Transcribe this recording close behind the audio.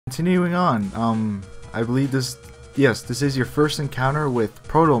Continuing on, I believe this is your first encounter with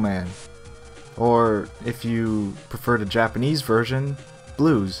Proto Man, or if you prefer the Japanese version,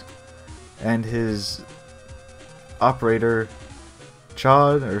 Blues, and his operator,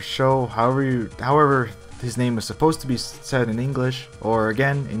 Chod or Sho, however his name is supposed to be said in English, or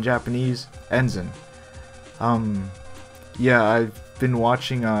again in Japanese, Enzen. Yeah, I've been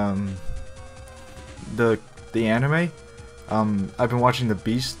watching the anime. I've been watching the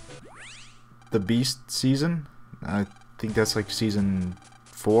Beast season. I think that's like season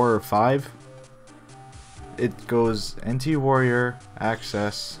 4 or 5. It goes NT Warrior,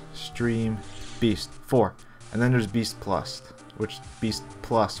 Access, Stream, Beast, 4. And then there's Beast Plus, which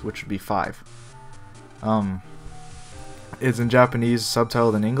would be 5. It's in Japanese,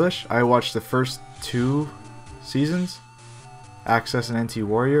 subtitled in English. I watched the first 2 seasons, Access and NT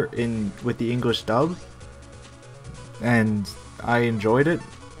Warrior, with the English dub, and I enjoyed it.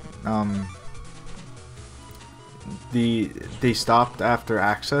 They stopped after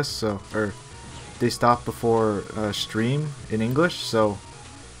Access, or they stopped before Stream in English, so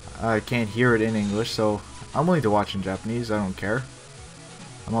I can't hear it in English, so I'm willing to watch in Japanese. I don't care.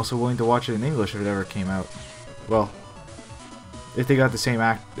 I'm also willing to watch it in English if it ever came out. Well, if they got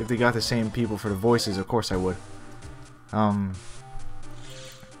the same people for the voices, of course I would.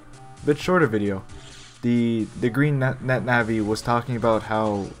 Bit shorter video. The green net navi was talking about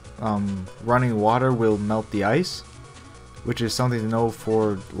how running water will melt the ice, which is something to know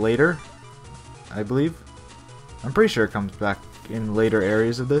for later, I believe. I'm pretty sure it comes back in later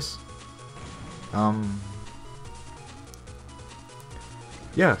areas of this.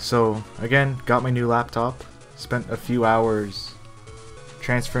 Yeah, so again, got my new laptop, spent a few hours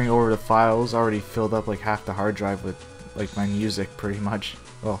transferring over the files, already filled up like half the hard drive with like my music pretty much.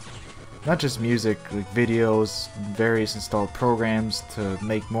 Well, not just music, like videos, various installed programs to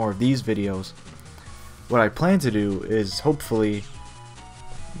make more of these videos. What I plan to do is, hopefully,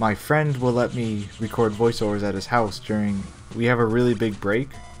 my friend will let me record voiceovers at his house during, we have a really big break,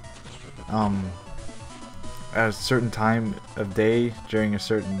 at a certain time of day during a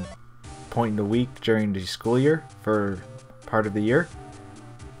certain point in the week during the school year for part of the year,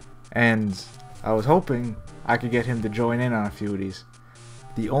 and I was hoping I could get him to join in on a few of these.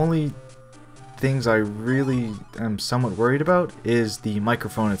 The only things I really am somewhat worried about is the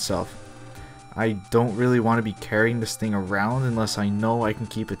microphone itself. I don't really want to be carrying this thing around unless I know I can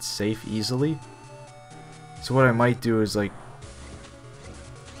keep it safe easily. So what I might do is, like,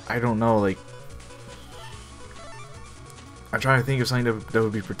 I don't know, like, I'm trying to think of something that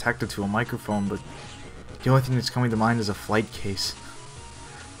would be protective to a microphone, but the only thing that's coming to mind is a flight case,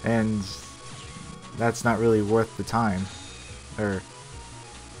 and that's not really worth the time, or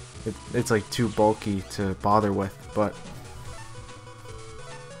it's like too bulky to bother with. But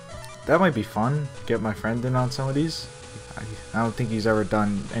that might be fun, get my friend in on some of these. I don't think he's ever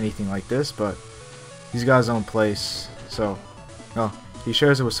done anything like this, but he's got his own place, so, well, he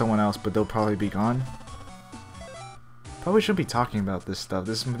shares it with someone else, but they'll probably be gone. Probably shouldn't be talking about this stuff.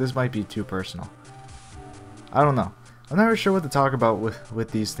 This might be too personal. I don't know. I'm never sure what to talk about with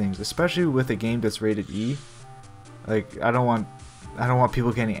these things, especially with a game that's rated E. Like, I don't want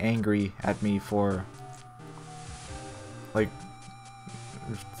people getting angry at me for like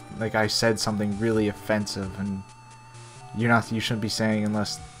I said something really offensive, and you shouldn't be saying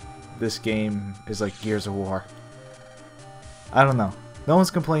unless this game is like Gears of War. I don't know. No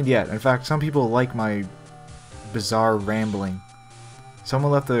one's complained yet. In fact, some people like my bizarre rambling.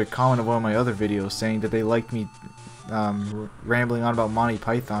 Someone left a comment of one of my other videos saying that they liked me rambling on about Monty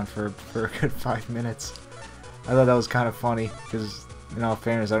Python for a good 5 minutes. I thought that was kind of funny, because in all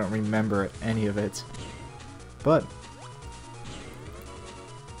fairness, I don't remember any of it. But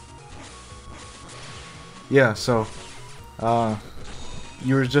yeah, so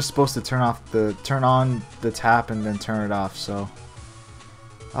you were just supposed to turn on the tap and then turn it off. So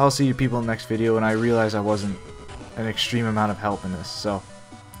I'll see you people in the next video, and I realize I wasn't an extreme amount of help in this. So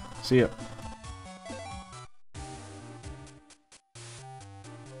see ya.